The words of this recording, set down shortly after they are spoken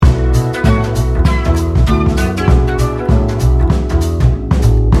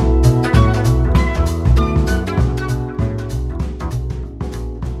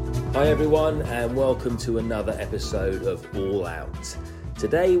everyone, and welcome to another episode of All Out.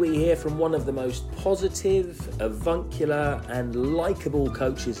 Today we hear from one of the most positive, avuncular and likeable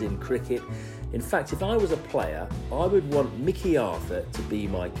coaches in cricket. In fact, if I was a player, I would want Mickey Arthur to be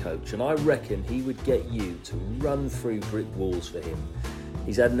my coach, and I reckon he would get you to run through brick walls for him.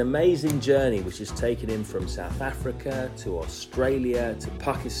 He's had an amazing journey which has taken him from South Africa to Australia to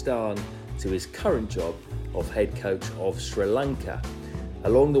Pakistan to his current job of head coach of Sri Lanka.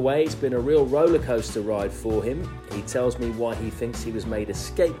 Along the way, it's been a real rollercoaster ride for him. He tells me why he thinks he was made a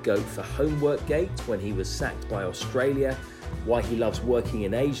scapegoat for Homework Gate when he was sacked by Australia, why he loves working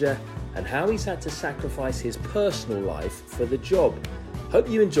in Asia, and how he's had to sacrifice his personal life for the job. Hope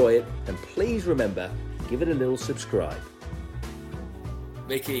you enjoy it, and please remember, give it a little subscribe.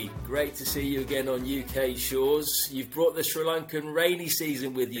 Mickey, great to see you again on UK shores. You've brought the Sri Lankan rainy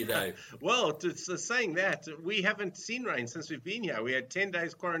season with you, though. Well, it's saying that, we haven't seen rain since we've been here. We had 10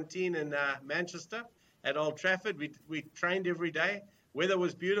 days quarantine in Manchester at Old Trafford. We trained every day. Weather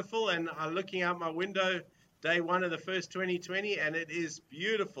was beautiful, and I'm looking out my window day one of the first 2020, and it is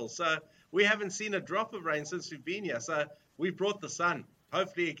beautiful. So we haven't seen a drop of rain since we've been here. So we brought the sun.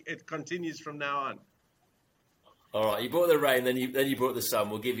 Hopefully it continues from now on. All right, you brought the rain, then you brought the sun.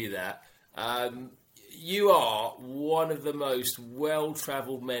 We'll give you that. You are one of the most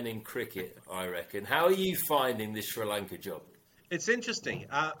well-travelled men in cricket, I reckon. How are you finding this Sri Lanka job? It's interesting.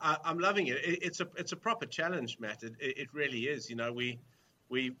 I'm loving it. It's a proper challenge, Matt. It really is. You know, we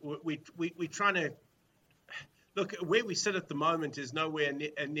trying to look where we sit at the moment is nowhere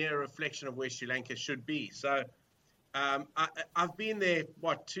near a reflection of where Sri Lanka should be. So. I've been there,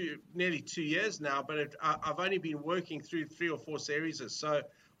 nearly 2 years now, but I've only been working through 3 or 4 series. So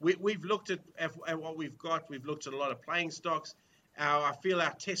we've looked at what we've got. We've looked at a lot of playing stocks. I feel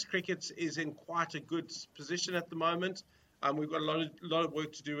our test cricket is in quite a good position at the moment. We've got a lot of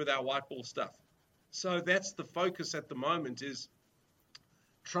work to do with our white ball stuff. So that's the focus at the moment, is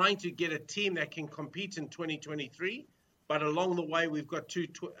trying to get a team that can compete in 2023. But along the way, we've got 2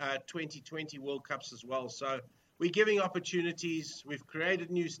 2020 World Cups as well. So we're giving opportunities, we've created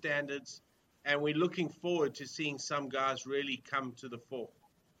new standards, and we're looking forward to seeing some guys really come to the fore.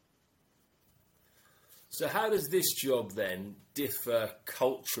 So how does this job then differ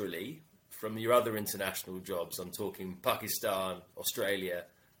culturally from your other international jobs? I'm talking Pakistan, Australia,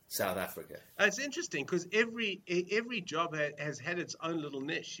 South Africa. It's interesting because every job has had its own little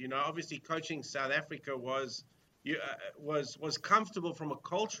niche. You know, obviously coaching South Africa was comfortable from a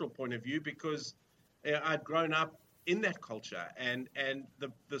cultural point of view because I'd grown up in that culture, and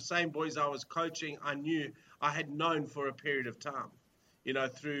the same boys I was coaching, I had known for a period of time, you know,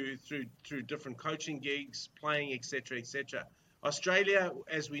 through different coaching gigs, playing, etc., etc. Australia,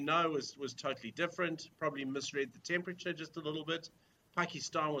 as we know, was totally different. Probably misread the temperature just a little bit.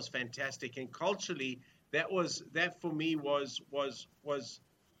 Pakistan was fantastic, and culturally, that for me was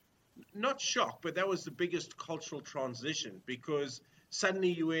not shock, but that was the biggest cultural transition because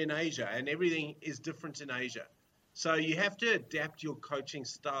suddenly you were in Asia and everything is different in Asia. So you have to adapt your coaching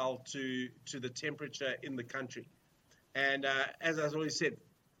style to the temperature in the country. And as I've always said,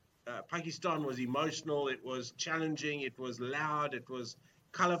 Pakistan was emotional, it was challenging, it was loud, it was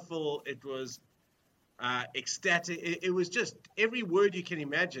colorful, it was ecstatic. It was just every word you can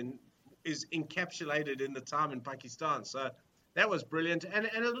imagine is encapsulated in the time in Pakistan. So that was brilliant. And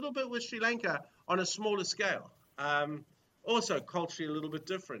a little bit with Sri Lanka on a smaller scale. Also culturally a little bit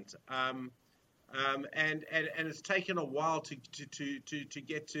different, and it's taken a while to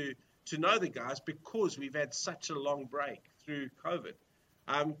get to know the guys because we've had such a long break through COVID.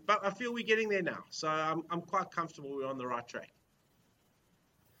 But I feel we're getting there now, so I'm quite comfortable we're on the right track.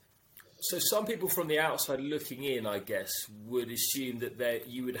 So some people from the outside looking in, I guess, would assume that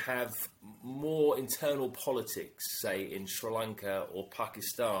you would have more internal politics, say, in Sri Lanka or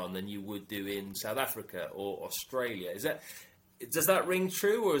Pakistan than you would do in South Africa or Australia. Does that ring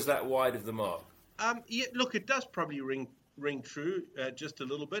true, or is that wide of the mark? Yeah, look, it does probably ring true just a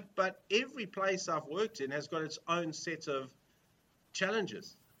little bit, but every place I've worked in has got its own set of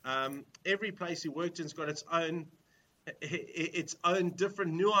challenges. Every place you worked in's got its own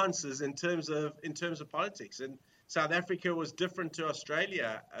different nuances in terms of politics. And South Africa was different to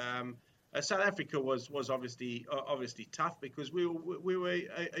Australia. South Africa was obviously tough because we were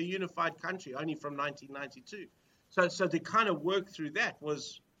a unified country only from 1992. So to kind of work through that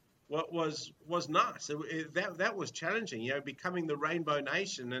was nice. That was challenging. You know, becoming the Rainbow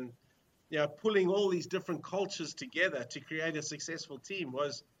Nation and pulling all these different cultures together to create a successful team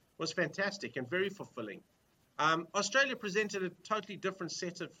was fantastic and very fulfilling. Australia presented a totally different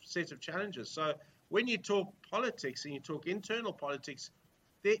set of challenges. So when you talk politics and you talk internal politics,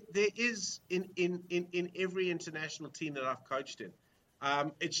 there is in every international team that I've coached in.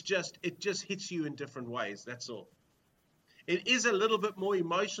 It just hits you in different ways. That's all. It is a little bit more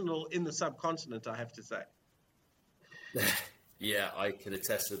emotional in the subcontinent, I have to say. Yeah, I can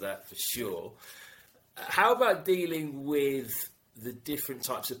attest to that for sure. How about dealing with the different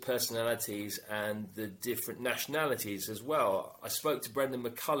types of personalities and the different nationalities as well? I spoke to Brendan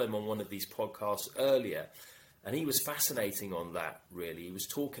McCullum on one of these podcasts earlier, and he was fascinating on that, really. He was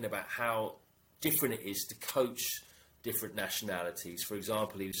talking about how different it is to coach different nationalities. For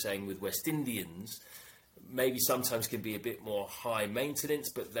example, he was saying with West Indians, maybe sometimes can be a bit more high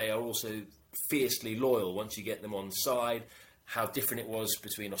maintenance, but they are also fiercely loyal once you get them on side. How different it was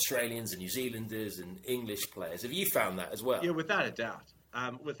between Australians and New Zealanders and English players. Have you found that as well? Yeah, without a doubt.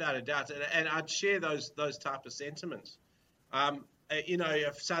 Without a doubt. And I'd share those type of sentiments. South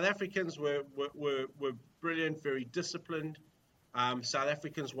Africans were brilliant, very disciplined. South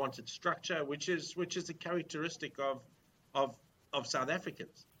Africans wanted structure, which is a characteristic of South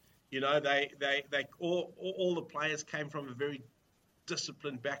Africans. They all the players came from a very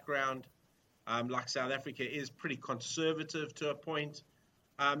disciplined background. Like South Africa is pretty conservative to a point,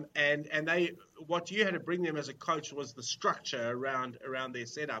 and what you had to bring them as a coach was the structure around their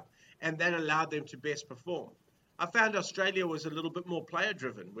setup, and that allowed them to best perform. I found Australia was a little bit more player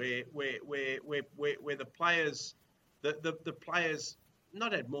driven, where the players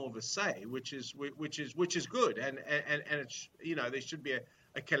not had more of a say, which is good, and it's, there should be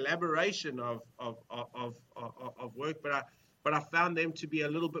a collaboration of work, but I found them to be a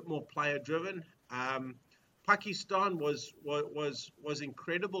little bit more player driven. Pakistan was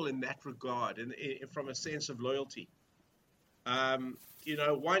incredible in that regard, and from a sense of loyalty.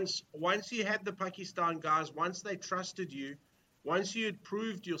 Once you had the Pakistan guys, once they trusted you, once you had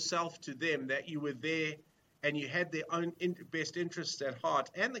proved yourself to them that you were there and you had their own best interests at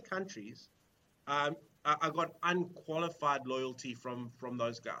heart and the country's, I got unqualified loyalty from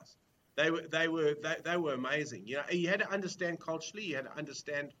those guys. They were amazing. You had to understand culturally. You had to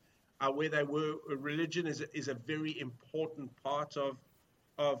understand where they were. Religion is a very important part of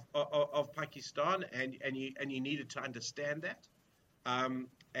Pakistan, and you needed to understand that and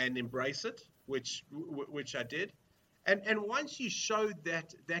embrace it, which I did. And once you showed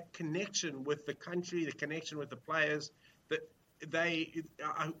that connection with the country, the connection with the players, that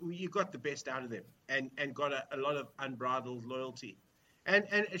you got the best out of them and got a lot of unbridled loyalty. And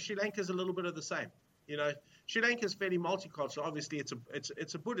Sri Lanka is a little bit of the same. Sri Lanka is fairly multicultural. Obviously, it's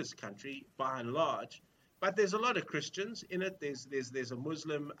a Buddhist country by and large, but there's a lot of Christians in it. There's a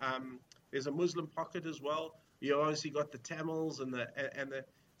Muslim pocket as well. You obviously got the Tamils and the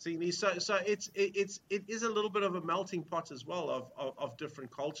Sinhalese. So it is a little bit of a melting pot as well of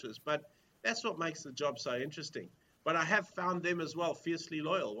different cultures. But that's what makes the job so interesting. But I have found them as well fiercely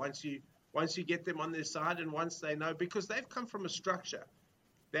loyal. Once you get them on their side, and once they know, because they've come from a structure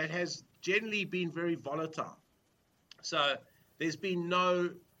that has generally been very volatile. So there's been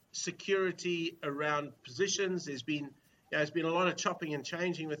no security around positions. There's been a lot of chopping and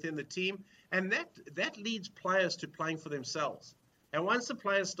changing within the team, and that leads players to playing for themselves. And once the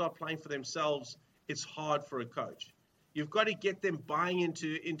players start playing for themselves, it's hard for a coach. You've got to get them buying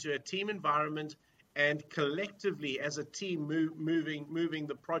into a team environment and collectively as a team moving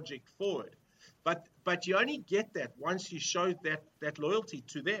the project forward. But you only get that once you show that loyalty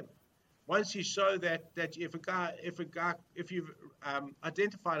to them. Once you show that if you've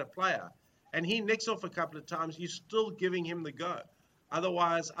identified a player and he nicks off a couple of times, you're still giving him the go.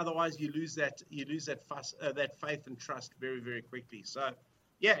 Otherwise you lose that faith and trust very, very quickly. So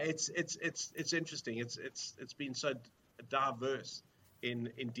yeah, it's interesting. It's been so diverse in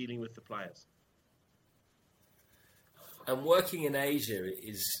dealing with the players. And working in Asia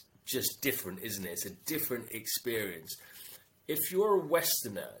is just different, isn't it? It's a different experience. If you're a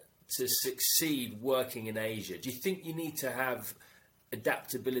Westerner, to succeed working in Asia, do you think you need to have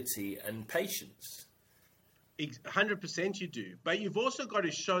adaptability and patience? 100% you do. But you've also got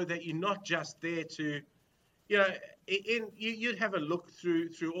to show that you're not just there to, you'd have a look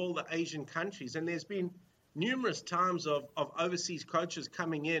through all the Asian countries, and there's been numerous times of overseas coaches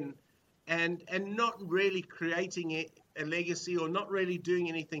coming in and not really creating a legacy or not really doing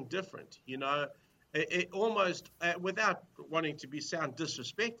anything different, It almost, without wanting to sound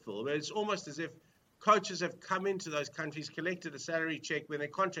disrespectful, but it's almost as if coaches have come into those countries, collected a salary check, when their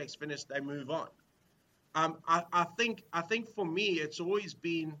contract's finished, they move on. I think for me, it's always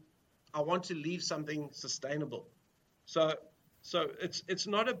been, I want to leave something sustainable. So it's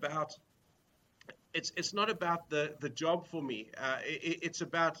not about the job for me. It's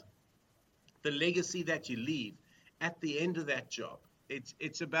about the legacy that you leave at the end of that job.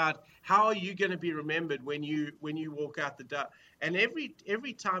 It's about how are you going to be remembered when you walk out the door. And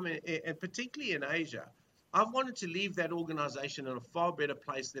every time, and particularly in Asia, I've wanted to leave that organization in a far better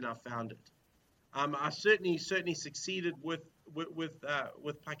place than I found it. I certainly succeeded with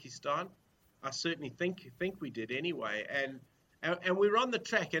Pakistan. I certainly think we did anyway, and we're on the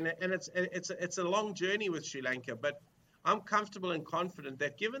track, and it's a long journey with Sri Lanka, but I'm comfortable and confident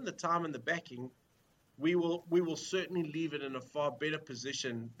that given the time and the backing, we will certainly leave it in a far better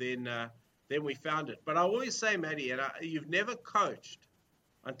position than we found it. But I always say, Matty, and you've never coached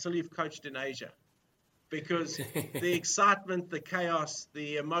until you've coached in Asia, because the excitement, the chaos,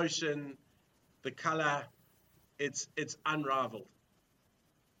 the emotion, the color, it's unrivaled.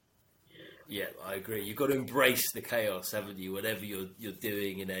 Yeah, I agree. You've got to embrace the chaos, haven't you? Whatever you're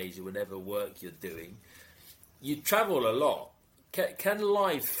doing in Asia, whatever work you're doing, you travel a lot. Can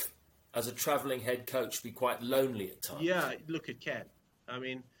life as a travelling head coach be quite lonely at times? Yeah, look, it can. I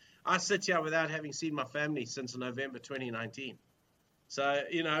mean, I sit here without having seen my family since November 2019. So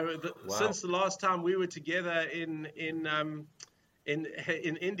Wow. Since the last time we were together in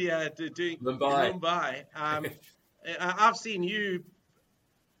India doing Mumbai, I've seen you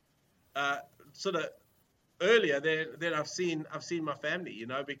sort of earlier than I've seen my family,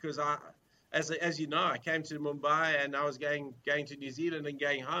 because as you know, I came to Mumbai and I was going to New Zealand and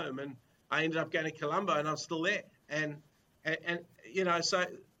going home, and I ended up going to Colombo and I'm still there. And so,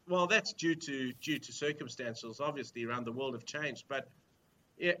 well, that's due to circumstances, obviously, around the world have changed, but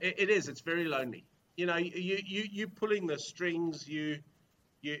it's very lonely. You pulling the strings, you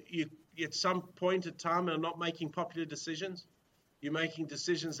at some point in time are not making popular decisions. You're making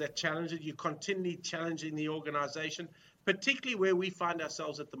decisions that challenge it. You're continually challenging the organization, particularly where we find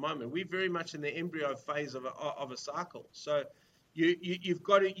ourselves at the moment. We're very much in the embryo phase of a cycle. So you've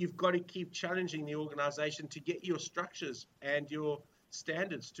got to keep challenging the organization to get your structures and your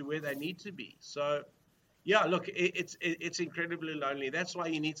standards to where they need to be. So, yeah, look, it's incredibly lonely. That's why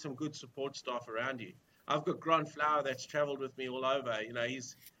you need some good support staff around you. I've got Grant Flower that's traveled with me all over.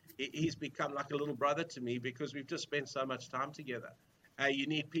 He's become like a little brother to me because we've just spent so much time together. You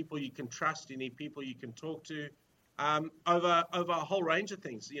need people you can trust. You need people you can talk to over a whole range of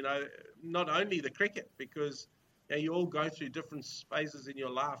things. Not only the cricket, because you all go through different phases in your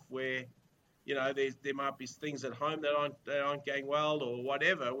life where there might be things at home that aren't going well or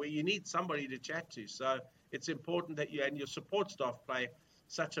whatever, where you need somebody to chat to. So it's important that you and your support staff play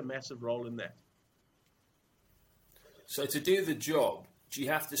such a massive role in that. So to do the job, do you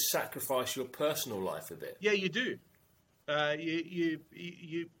have to sacrifice your personal life a bit? Yeah, you do.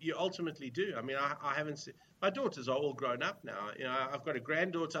 You ultimately do. I mean, I haven't seen, my daughters are all grown up now. I've got a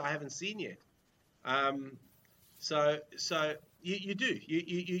granddaughter I haven't seen yet. So you do.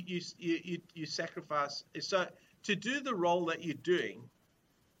 You sacrifice. So to do the role that you're doing,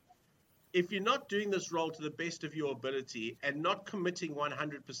 if you're not doing this role to the best of your ability and not committing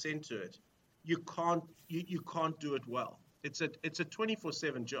 100% to it, you can't do it well. It's a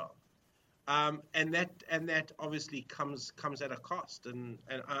 24/7 job, and that obviously comes at a cost, and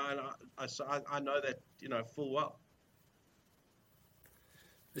I know that full well.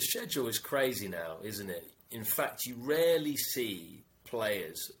 The schedule is crazy now, isn't it? In fact, you rarely see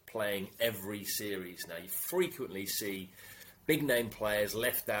players playing every series now. You frequently see big name players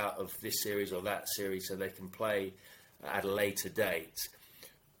left out of this series or that series so they can play at a later date.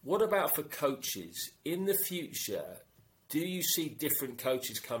 What about for coaches? In the future, do you see different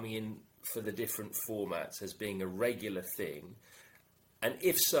coaches coming in for the different formats as being a regular thing? And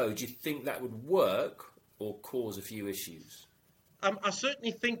if so, do you think that would work or cause a few issues? I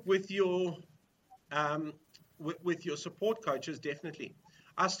certainly think with your support coaches, definitely.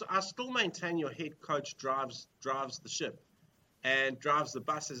 I still maintain your head coach drives the ship and drives the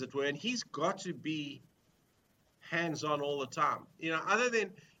bus, as it were, and he's got to be hands-on all the time. Other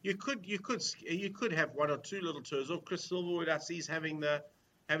than you could have one or two little tours. Or Chris Silverwood, I see, having the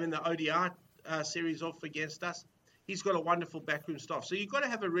ODI series off against us. He's got a wonderful backroom staff. So you've got to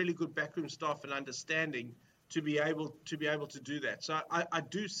have a really good backroom staff and understanding to be able to do that. So I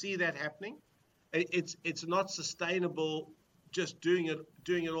do see that happening. It's not sustainable just doing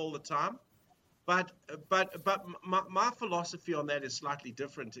it all the time. But my philosophy on that is slightly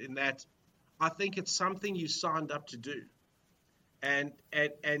different in that I think it's something you signed up to do, and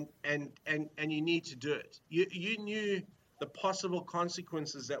you need to do it. You knew the possible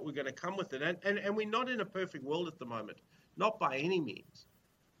consequences that were going to come with it, and we're not in a perfect world at the moment, not by any means,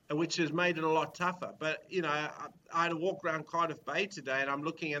 which has made it a lot tougher. But I had to walk around Cardiff Bay today, and I'm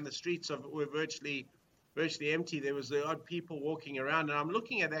looking, and the streets were virtually empty. There was the odd people walking around, and I'm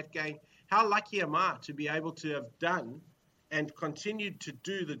looking at that going, how lucky am I to be able to have done and continued to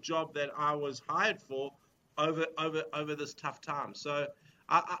do the job that I was hired for over this tough time. So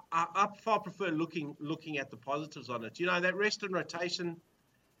I far prefer looking at the positives on it. That rest and rotation,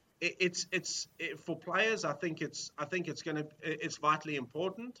 it's for players. I think it's vitally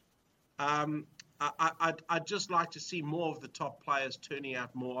important. I'd just like to see more of the top players turning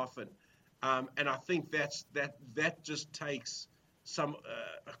out more often, and I think that just takes some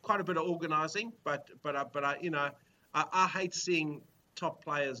quite a bit of organising. But I hate seeing top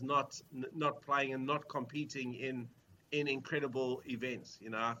players not playing and not competing in incredible events.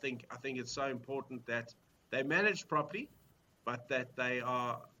 I think it's so important that they manage properly, but that they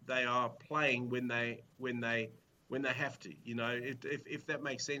are playing when they have to. If that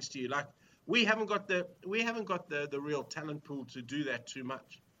makes sense to you. Like we haven't got the real talent pool to do that too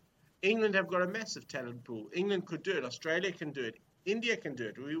much. England have got a massive talent pool. England could do it. Australia can do it. India can do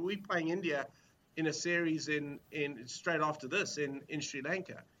it. We're playing India in a series in straight after this in Sri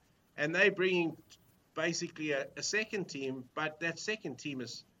Lanka, and they're bringing basically a second team, but that second team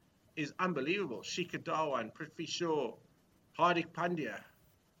is unbelievable. Shikhar Dhawan, Prithvi Shaw, Hardik Pandya,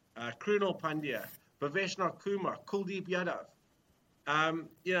 Krunal Pandya, Bhaveshnath Kumar, Kuldeep Yadav.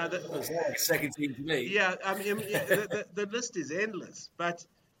 Second team to me. Yeah, the list is endless. But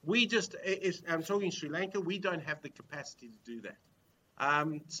we just, I'm talking Sri Lanka, we don't have the capacity to do that.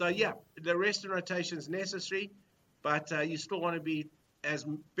 The rest and rotation is necessary, but you still want to be as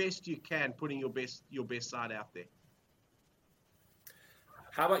best you can putting your best side out there.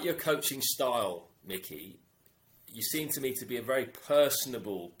 How about your coaching style, Mickey? You seem to me to be a very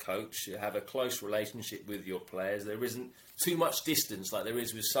personable coach. You have a close relationship with your players. There isn't too much distance like there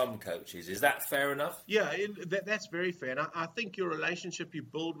is with some coaches. Is that fair enough? Yeah, that's very fair. And I think your relationship you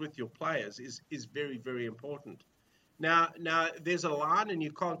build with your players is very, very important. Now, there's a line, and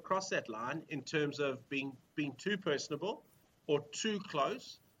you can't cross that line in terms of being too personable or too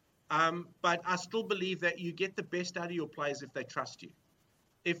close. But I still believe that you get the best out of your players if they trust you.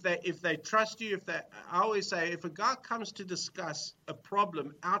 If they trust you, I always say, if a guy comes to discuss a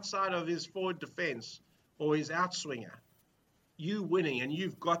problem outside of his forward defense or his outswinger, you winning, and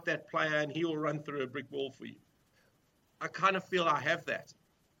you've got that player, and he will run through a brick wall for you. I kind of feel I have that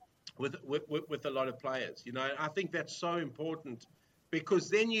with a lot of players. I think that's so important, because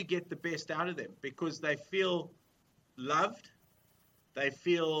then you get the best out of them, because they feel loved, they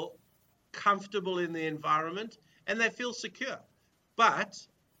feel comfortable in the environment, and they feel secure. But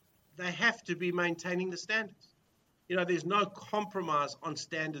they have to be maintaining the standards. There's no compromise on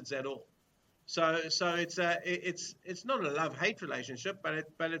standards at all. So it's not a love-hate relationship, but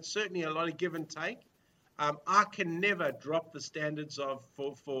it's certainly a lot of give and take. I can never drop the standards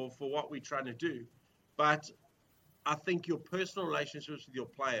for what we're trying to do, but I think your personal relationships with your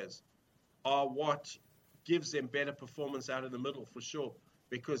players are what gives them better performance out in the middle, for sure,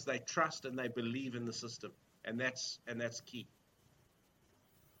 because they trust and they believe in the system, and that's key.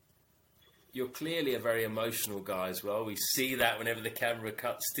 You're clearly a very emotional guy as well. We see that whenever the camera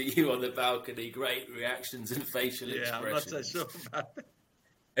cuts to you on the balcony. Great reactions and facial expressions. I'm not so sure about that.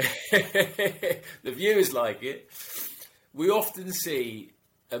 The viewers like it. We often see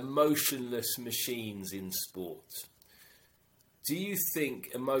emotionless machines in sport. Do you think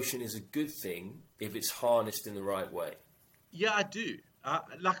emotion is a good thing if it's harnessed in the right way? Yeah, I do.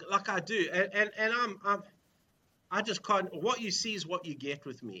 Like I do. And I just can't. What you see is what you get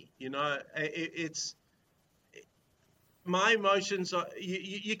with me. It's my emotions are.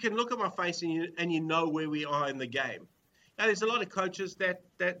 You can look at my face and you know where we are in the game. Now, there's a lot of coaches that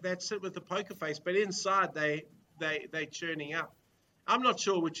sit with the poker face, but inside they churning up. I'm not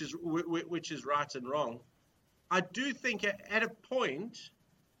sure which is right and wrong. I do think at a point,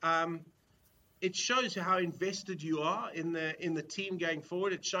 it shows how invested you are in the team going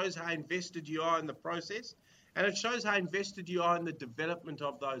forward. It shows how invested you are in the process. And it shows how invested you are in the development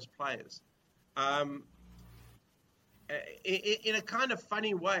of those players. In a kind of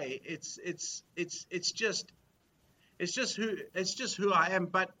funny way, it's just who I am.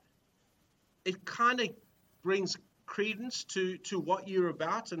 But it kind of brings credence to what you're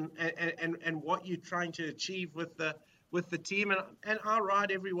about and what you're trying to achieve with the team. And I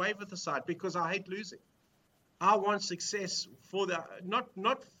ride every wave with the side because I hate losing. I want success for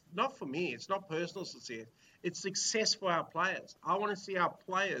not for me. It's not personal success. It's success for our players. I want to see our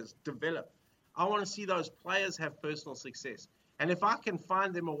players develop. I want to see those players have personal success. And if I can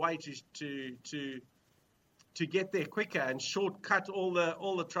find them a way to get there quicker and shortcut all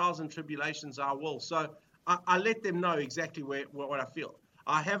the trials and tribulations, I will. So I let them know exactly what I feel.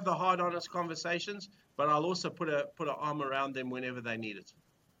 I have the hard, honest conversations, but I'll also put an arm around them whenever they need it.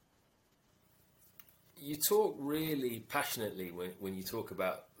 You talk really passionately when you talk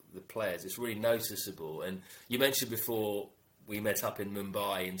about the players. It's really noticeable. And you mentioned before we met up in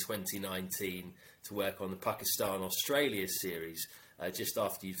Mumbai in 2019 to work on the Pakistan-Australia series just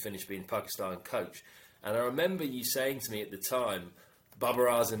after you finished being Pakistan coach. And I remember you saying to me at the time, Babar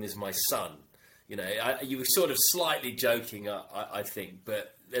Azam is my son. You know, you were sort of slightly joking, I think,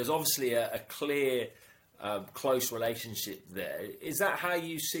 but there's obviously a clear, close relationship there. Is that how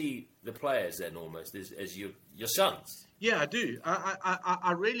you see the players then, almost as your sons? Yeah, I do.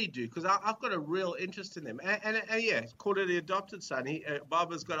 I really do, because I've got a real interest in them. And yeah, call it the adopted son.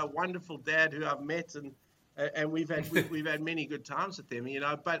 Baba's got a wonderful dad who I've met, and we've had many good times with them. You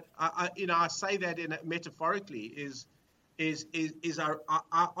know, but I say that metaphorically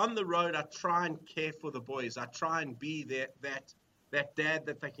on the road I try and care for the boys. I try and be that dad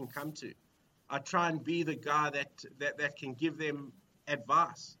that they can come to. I try and be the guy that can give them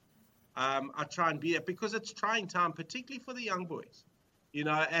advice. I try and be that, because it's trying time, particularly for the young boys, you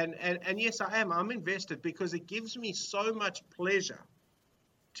know, and yes, I'm invested, because it gives me so much pleasure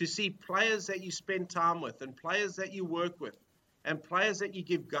to see players that you spend time with, and players that you work with, and players that you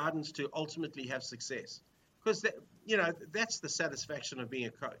give guidance to ultimately have success. Because that's the satisfaction of being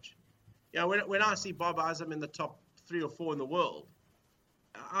a coach. You know, when I see Babar Azam in the top 3 or 4 in the world,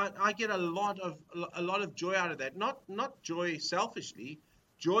 I get a lot of joy out of that. Not joy selfishly,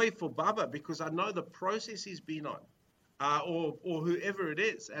 joy for Baba, because I know the process he's been on, or whoever it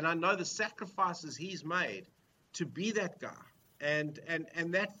is, and I know the sacrifices he's made to be that guy, and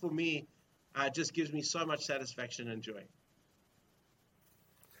that for me just gives me so much satisfaction and joy.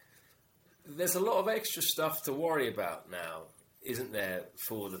 There's a lot of extra stuff to worry about now, isn't there,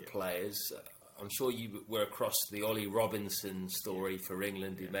 for the players? I'm sure you were across the Ollie Robinson story for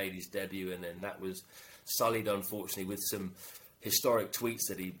England. He made his debut, and then that was sullied, unfortunately, with some historic tweets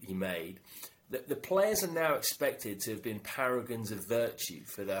that he made. The players are now expected to have been paragons of virtue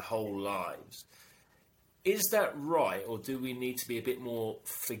for their whole lives. Is that right, or do we need to be a bit more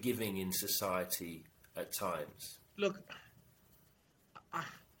forgiving in society at times? Look,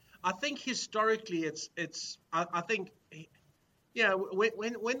 I think historically I think, you know,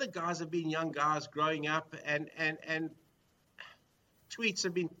 when the guys have been young guys growing up, and tweets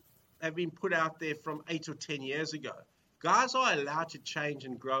have been put out there from 8 or 10 years ago, guys are allowed to change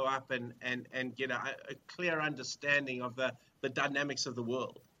and grow up and get a clear understanding of the dynamics of the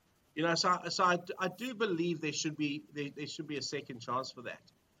world. You know, so I do believe there should be a second chance for that,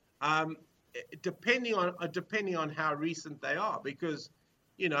 depending on how recent they are, because,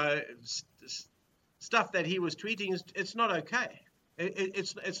 you know, stuff that he was tweeting it's not okay.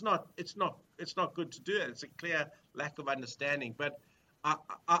 It's not good to do it. It's a clear lack of understanding. But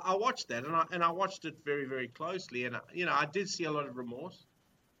I watched that, and I watched it very, very closely, and you know, I did see a lot of remorse.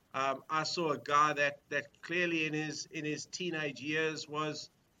 I saw a guy that clearly in his teenage years was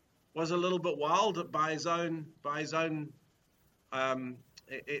a little bit wild by his own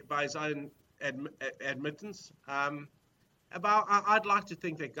admittance. I'd like to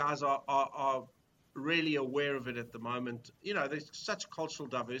think that guys are really aware of it at the moment. You know, there's such cultural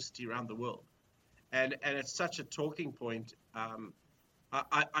diversity around the world, and it's such a talking point.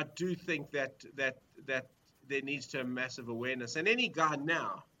 I do think that there needs to be massive awareness, and any guy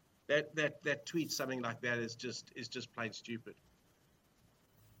now that tweets something like that is just plain stupid.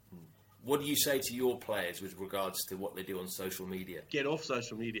 What do you say to your players with regards to what they do on social media? Get off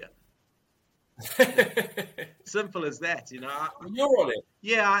social media. Simple as that, you know. You're on it.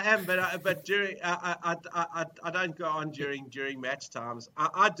 Yeah, I am, but during I don't go on during match times.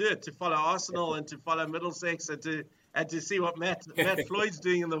 I do it to follow Arsenal and to follow Middlesex and to see what Matt Floyd's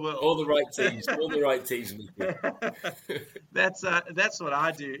doing in the world. All the right teams. That's what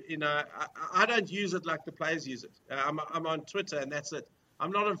I do. You know, I don't use it like the players use it. I'm on Twitter, and that's it.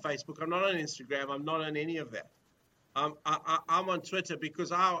 I'm not on Facebook. I'm not on Instagram. I'm not on any of that. I'm on Twitter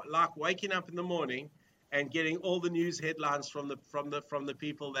because I like waking up in the morning and getting all the news headlines from the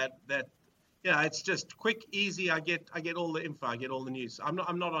people that you know, it's just quick, easy. I get all the info. I get all the news. I'm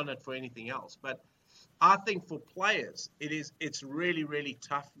not on it for anything else. But I think for players, it's really, really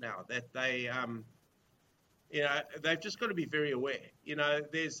tough now that they you know, they've just got to be very aware. You know,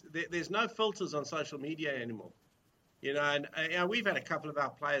 there's no filters on social media anymore. You know, and we've had a couple of our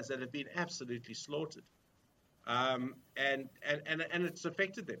players that have been absolutely slaughtered, and it's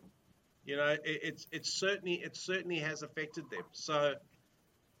affected them. You know, it certainly has affected them. So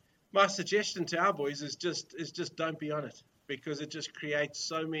my suggestion to our boys is just don't be on it, because it just creates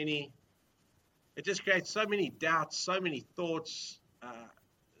so many doubts, so many thoughts,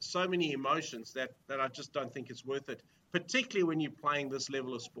 so many emotions that I just don't think it's worth it, particularly when you're playing this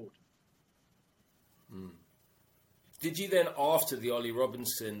level of sport. Did you then, after the Ollie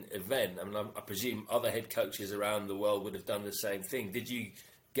Robinson event, I presume other head coaches around the world would have done the same thing, did you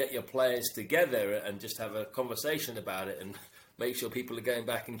get your players together and just have a conversation about it and make sure people are going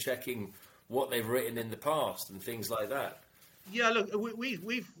back and checking what they've written in the past and things like that? Yeah, look,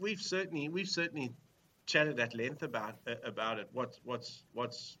 we've certainly chatted at length about it.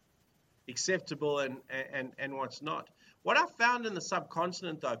 What's acceptable and what's not. What I found in the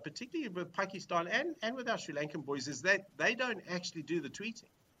subcontinent, though, particularly with Pakistan and with our Sri Lankan boys, is that they don't actually do the tweeting,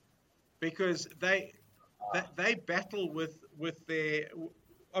 because they battle with their,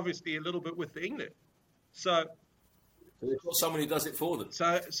 obviously a little bit with the England. So they've got someone who does it for them.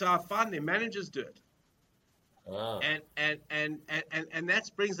 So I find their managers do it. Ah. And that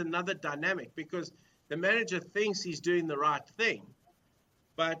brings another dynamic, because the manager thinks he's doing the right thing,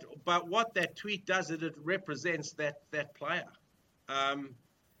 but what that tweet does is it represents that player.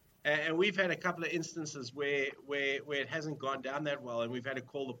 And we've had a couple of instances where it hasn't gone down that well, and we've had to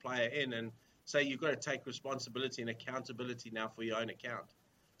call the player in and say, you've got to take responsibility and accountability now for your own account.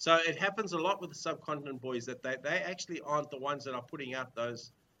 So it happens a lot with the subcontinent boys, that they actually aren't the ones that are putting out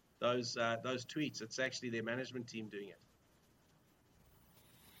those tweets. It's actually their management team doing it.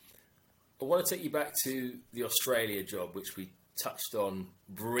 I want to take you back to the Australia job, which we touched on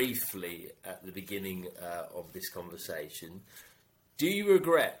briefly at the beginning of this conversation. Do you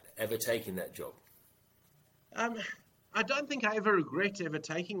regret ever taking that job? I don't think I ever regret ever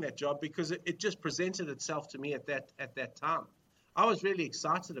taking that job, because it just presented itself to me at that time. I was really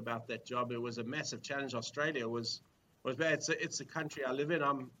excited about that job. It was a massive challenge. Australia was bad. It's a country I live in.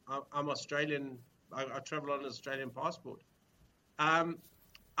 I'm Australian. I travel on an Australian passport.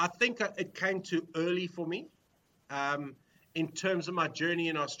 I think it came too early for me in terms of my journey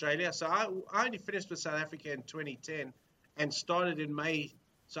in Australia. So I only finished with South Africa in 2010 and started in May.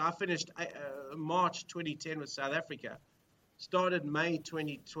 So I finished March 2010 with South Africa, started May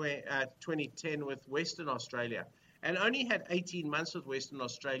 2010 with Western Australia, and only had 18 months with Western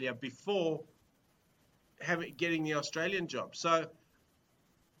Australia before getting the Australian job. So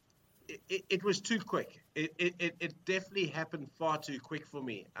it was too quick. It definitely happened far too quick for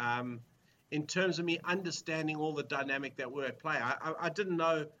me. In terms of me understanding all the dynamic that were at play, I didn't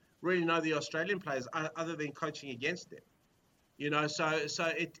really know the Australian players other than coaching against them. So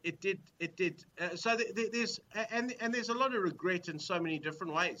it did. So there's a lot of regret in so many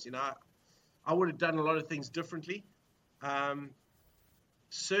different ways. I would have done a lot of things differently.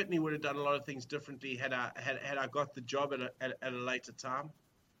 Certainly would have done a lot of things differently had I got the job at a later time.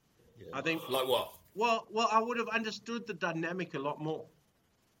 Yeah. I think. Like what? Well, I would have understood the dynamic a lot more.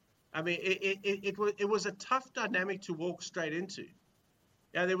 I mean, it was a tough dynamic to walk straight into.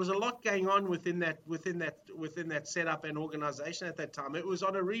 Yeah, there was a lot going on within that setup and organization at that time. It was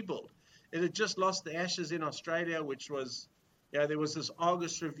on a rebuild. It had just lost the Ashes in Australia, which was, there was this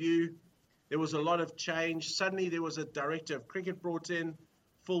Argus review. There was a lot of change. Suddenly there was a director of cricket brought in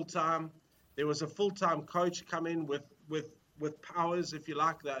full-time. There was a full-time coach come in with powers, if you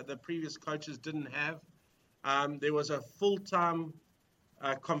like, the previous coaches didn't have. There was a full-time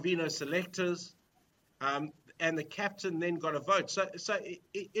convener selectors. And the captain then got a vote. So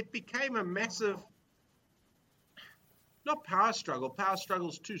it became a massive, not power struggle. Power struggle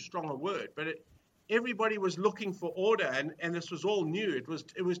is too strong a word, but everybody was looking for order, and this was all new. It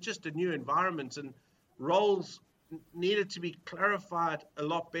was just a new environment, and roles needed to be clarified a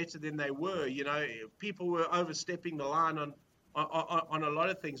lot better than they were. People were overstepping the line on a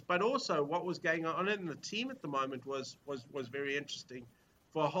lot of things, but also what was going on in the team at the moment was very interesting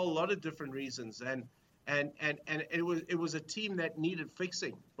for a whole lot of different reasons. And it was a team that needed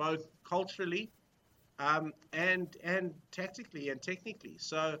fixing, both culturally, and tactically and technically.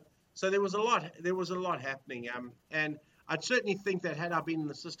 So there was a lot happening. And I'd certainly think that had I been in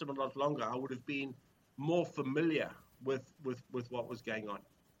the system a lot longer, I would have been more familiar with what was going on.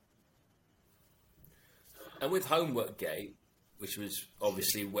 And with Homework Gate, which was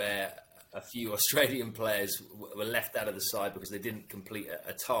obviously where a few Australian players were left out of the side because they didn't complete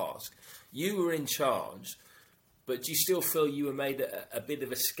a task. You were in charge, but do you still feel you were made a bit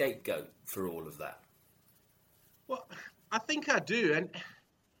of a scapegoat for all of that? Well, I think I do, and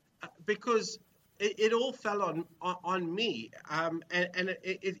because it all fell on me, and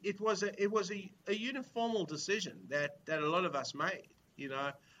it was a uniform decision that a lot of us made.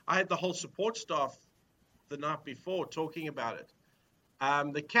 I had the whole support staff the night before talking about it.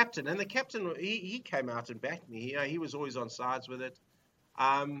 The captain, he came out and backed me. He was always on sides with it.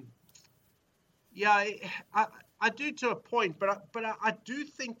 I do to a point, but I do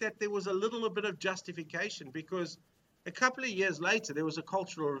think that there was a little bit of justification, because a couple of years later there was a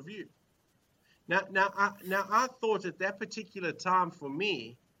cultural review. Now, I thought at that particular time for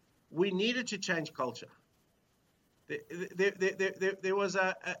me, we needed to change culture. There was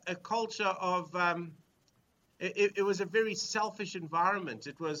a culture of, it was a very selfish environment.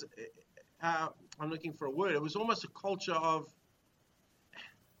 It was, I'm looking for a word, it was almost a culture of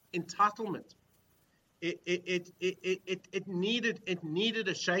entitlement. It needed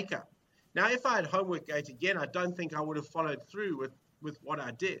a shake-up. Now, if I had Homework Gate again, I don't think I would have followed through with what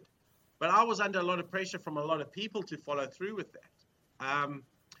I did. But I was under a lot of pressure from a lot of people to follow through with that.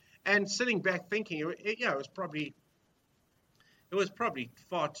 And sitting back thinking, it was probably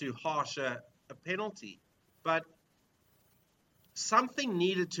far too harsh a penalty. But something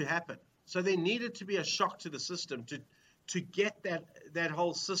needed to happen. So there needed to be a shock to the system to get that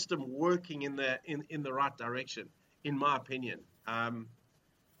whole system working in the right direction, in my opinion. I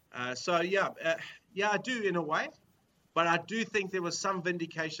do in a way, but I do think there was some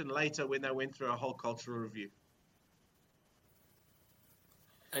vindication later when they went through a whole cultural review.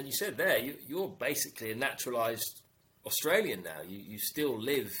 And you said there, you're basically a naturalised Australian now. You still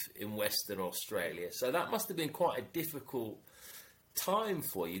live in Western Australia, so that must have been quite a difficult time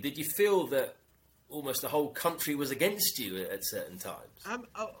for you. Did you feel that almost the whole country was against you at certain times?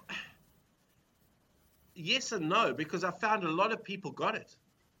 Yes and no, because I found a lot of people got it.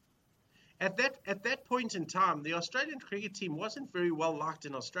 At that point in time, the Australian cricket team wasn't very well liked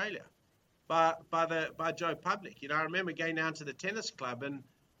in Australia by Joe Public. I remember going down to the tennis club, and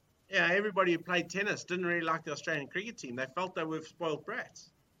everybody who played tennis didn't really like the Australian cricket team. They felt they were spoiled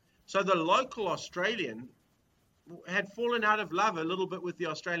brats. So the local Australian had fallen out of love a little bit with the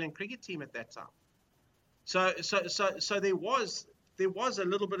Australian cricket team at that time. So there was a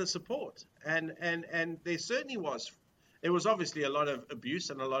little bit of support, and there certainly was. There was obviously a lot of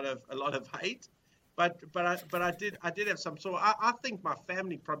abuse and a lot of hate, but I did have some sort. I think my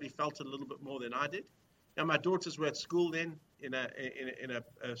family probably felt it a little bit more than I did. My daughters were at school then in a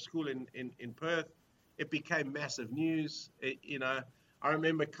school in Perth. It became massive news. I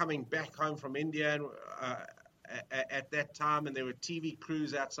remember coming back home from India at that time, and there were TV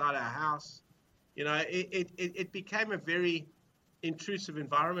crews outside our house. It became a very intrusive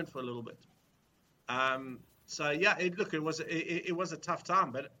environment for a little bit. It was a tough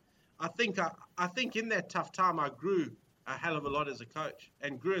time, but I think in that tough time I grew a hell of a lot as a coach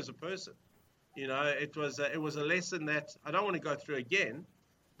and grew as a person. It was a lesson that I don't want to go through again,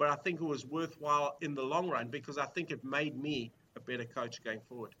 but I think it was worthwhile in the long run because I think it made me a better coach going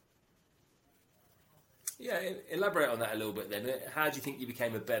forward. Yeah, elaborate on that a little bit then. How do you think you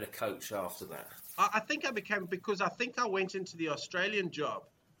became a better coach after that? I think I became, because I think I went into the Australian job,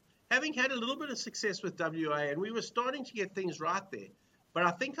 having had a little bit of success with WA, and we were starting to get things right there. But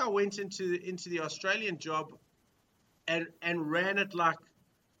I think I went into the Australian job and ran it like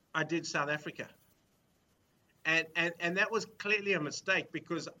I did South Africa. And that was clearly a mistake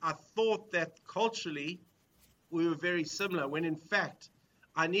because I thought that culturally we were very similar, when in fact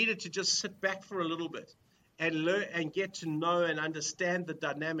I needed to just sit back for a little bit and learn and get to know and understand the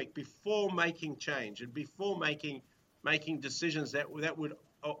dynamic before making change and before making decisions that would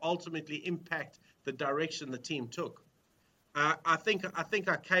ultimately impact the direction the team took. I think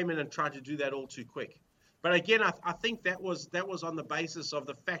I came in and tried to do that all too quick. But again, I think that was on the basis of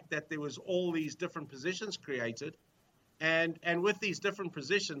the fact that there was all these different positions created, and with these different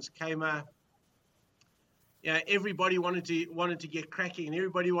positions came everybody wanted to get cracking, and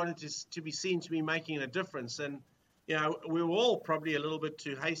everybody wanted to be seen to be making a difference. And we were all probably a little bit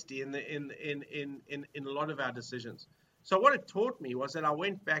too hasty in a lot of our decisions. So what it taught me was that I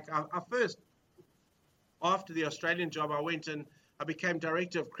went back. I first, after the Australian job, I went and I became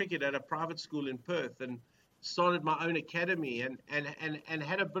director of cricket at a private school in Perth and started my own academy and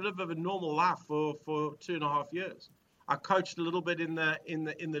had a bit of a normal life for 2.5 years. I coached a little bit in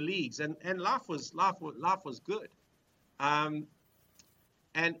the leagues, and life was good. And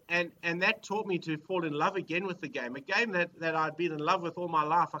that taught me to fall in love again with the game, a game that I'd been in love with all my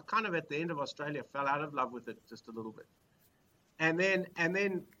life. I kind of at the end of Australia fell out of love with it just a little bit, and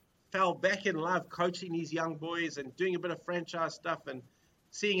then fell back in love coaching these young boys and doing a bit of franchise stuff and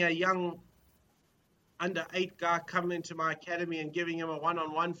seeing a young under 8 guy come into my academy and giving him a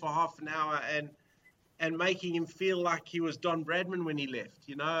one-on-one for half an hour and making him feel like he was Don Bradman when he left,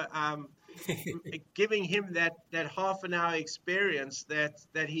 giving him that half an hour experience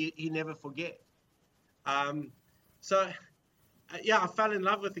that he never forget. I fell in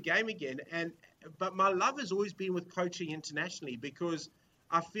love with the game again. But my love has always been with coaching internationally because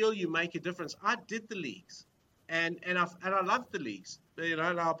I feel you make a difference. I did the leagues and I loved the leagues, and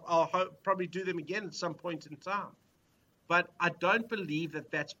I'll probably do them again at some point in time. But I don't believe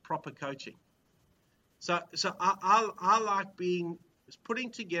that that's proper coaching. So I like putting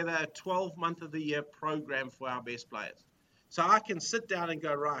together a 12-month of the year program for our best players. So I can sit down and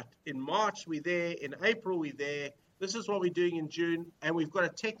go, right, in March we're there, in April we're there, this is what we're doing in June, and we've got a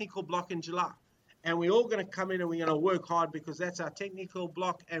technical block in July. And we're all going to come in and we're going to work hard because that's our technical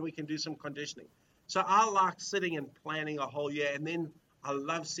block, and we can do some conditioning. So I like sitting and planning a whole year, and then I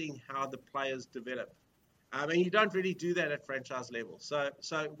love seeing how the players develop. And you don't really do that at franchise level. So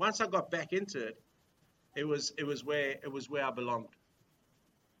once I got back into it, it was where I belonged.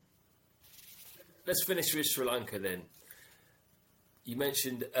 Let's finish with Sri Lanka then. You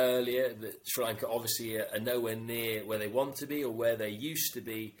mentioned earlier that Sri Lanka obviously are nowhere near where they want to be or where they used to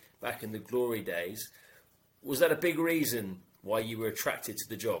be back in the glory days. Was that a big reason why you were attracted to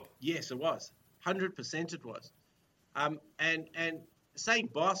the job? Yes, it was. 100% it was. And saying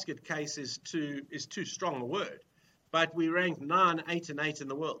basket case is too strong a word, but we ranked 9, 8, and 8 in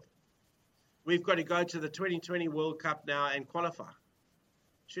the world. We've got to go to the 2020 World Cup now and qualify.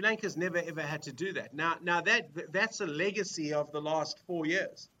 Sri Lanka's never ever had to do that. Now that's a legacy of the last 4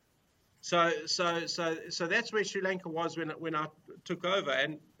 years. So that's where Sri Lanka was when I took over,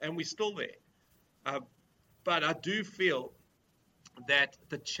 and we're still there. But I do feel that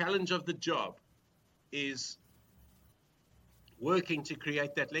the challenge of the job is working to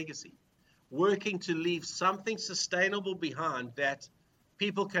create that legacy, working to leave something sustainable behind that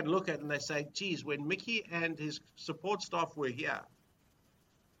people can look at and they say, geez, when Mickey and his support staff were here,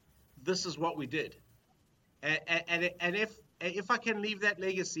 this is what we did. And if I can leave that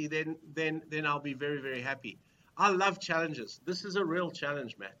legacy, then I'll be very, very happy. I love challenges. This is a real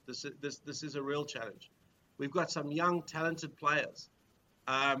challenge, Matt. This is a real challenge. We've got some young, talented players,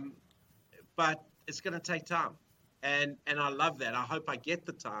 but it's going to take time. And I love that. I hope I get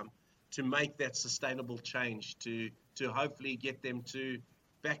the time to make that sustainable change to hopefully get them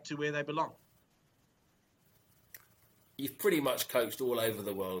back to where they belong. You've pretty much coached all over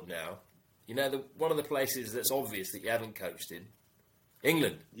the world now. You know, one of the places that's obvious that you haven't coached in,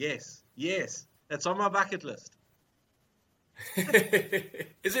 England. Yes. That's on my bucket list.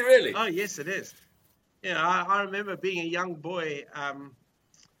 Is it really? Oh, yes, it is. You know, I remember being a young boy,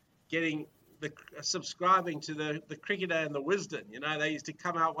 subscribing to the Cricketer and the Wisden. You know, they used to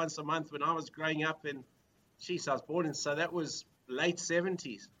come out once a month when I was growing up, and I was born in, so that was late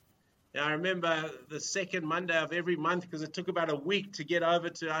 70s. And I remember the second Monday of every month, because it took about a week to get over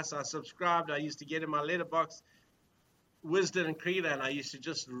to us. I subscribed. I used to get in my letterbox Wisden and Cricketer, and I used to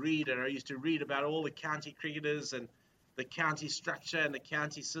just read, and I used to read about all the county cricketers and the county structure and the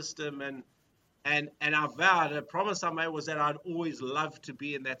county system, and I vowed, a promise I made was that I'd always love to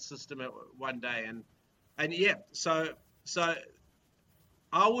be in that system one day, and yeah, so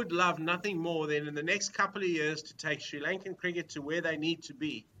I would love nothing more than in the next couple of years to take Sri Lankan cricket to where they need to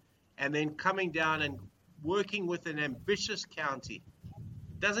be, and then coming down and working with an ambitious county.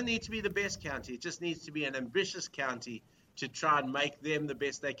 Doesn't need to be the best county. It just needs to be an ambitious county to try and make them the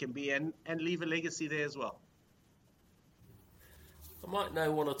best they can be and leave a legacy there as well. I might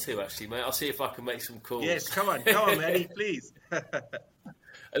know one or two, actually, mate. I'll see if I can make some calls. Yes, come on, Matty, please. And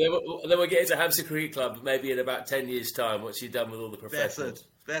then we'll get into Hampshire Cricket Club maybe in about 10 years' time once you're done with all the professionals.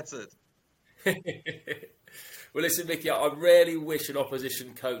 That's it. Well, listen, Mickey, I really wish an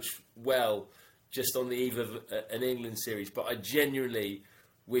opposition coach well just on the eve of an England series, but I genuinely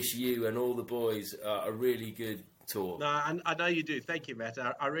wish you and all the boys a really good tour. No, I know you do. Thank you, Matt.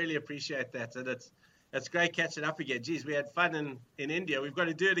 I really appreciate that. And it's great catching up again. Geez, we had fun in India. We've got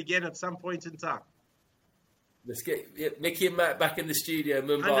to do it again at some point in time. Let's get Mickey and Matt back in the studio in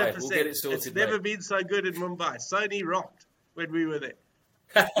Mumbai. 100%. We'll get it sorted, It's never been so good in Mumbai. Sony rocked when we were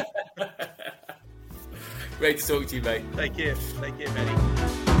there. Great to talk to you, mate. Take care, Matty.